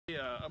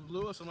I'm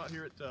Lewis. I'm out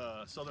here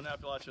at Southern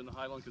Appalachia in the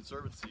Highland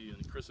Conservancy,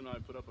 and Chris and I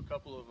put up a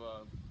couple of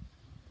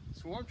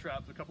swarm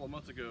traps a couple of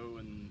months ago,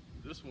 and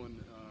this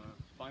one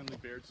finally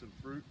bared some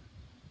fruit.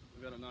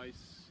 We've got a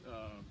nice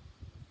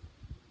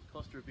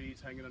cluster of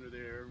bees hanging under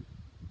there.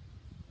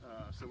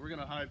 So we're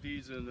going to hive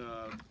these in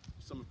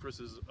some of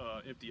Chris's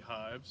empty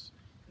hives,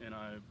 and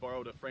I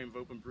borrowed a frame of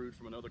open brood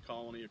from another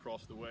colony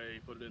across the way,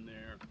 put it in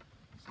there.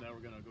 So now we're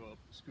going to go up,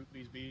 scoop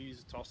these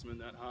bees, toss them in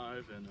that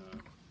hive, and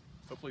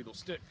hopefully they'll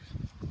stick.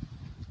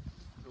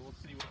 So we'll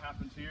see what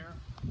happens here.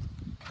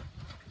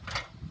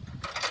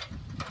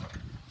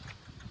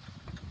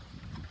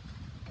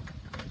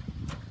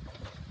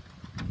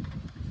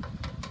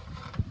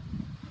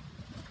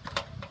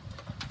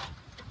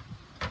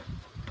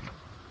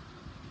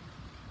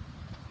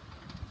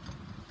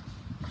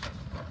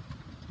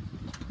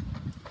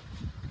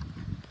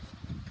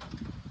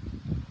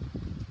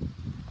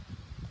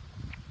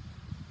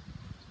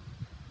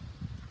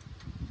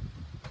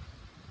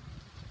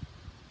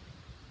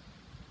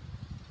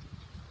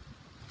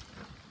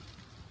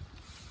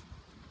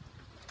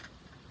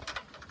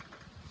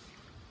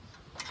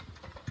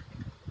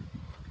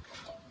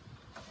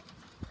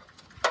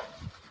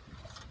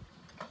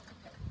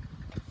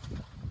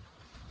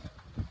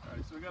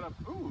 So we got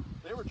a, ooh,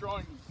 they were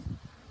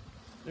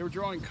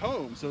drawing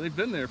comb, so they've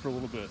been there for a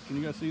little bit. Can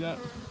you guys see that?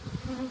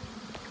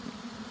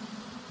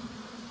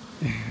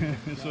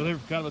 So they've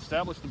kind of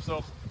established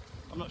themselves.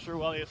 I'm not sure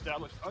why they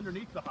established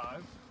underneath the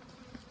hive,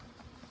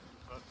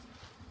 but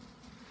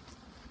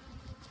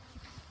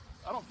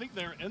I don't think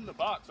they're in the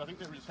box. I think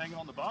they were just hanging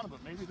on the bottom,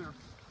 but maybe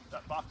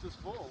that box is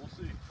full.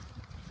 We'll see.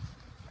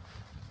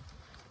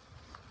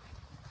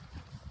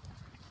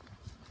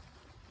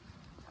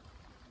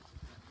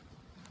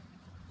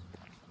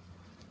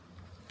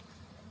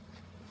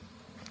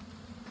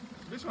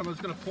 This one I'm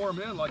just going to pour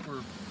them in like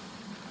we're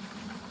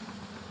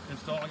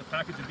installing a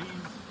package of bees.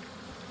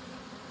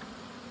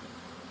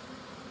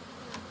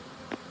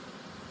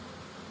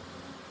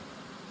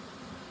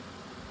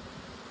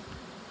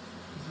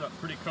 This is that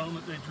pretty comb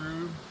that they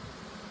drew.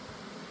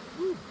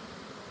 Woo. You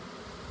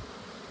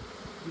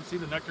can see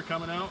the nectar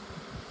coming out.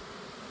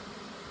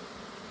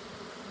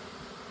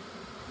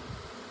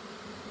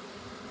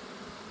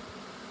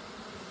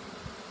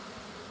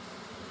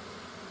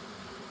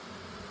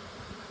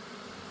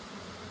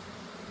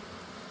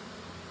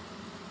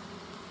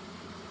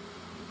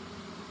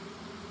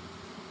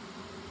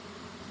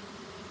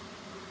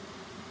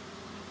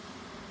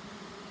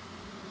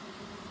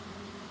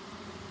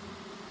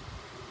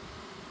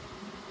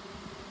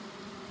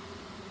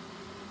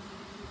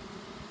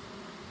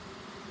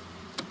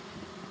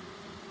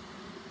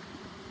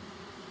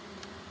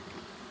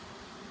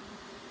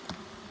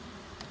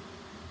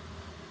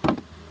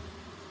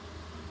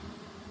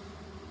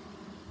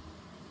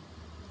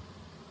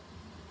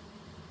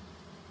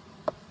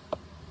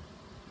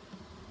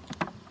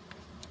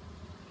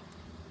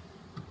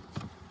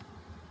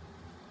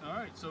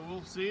 Alright, so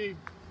we'll see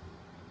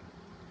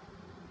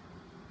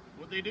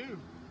what they do.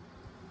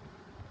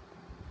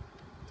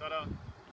 Ta-da!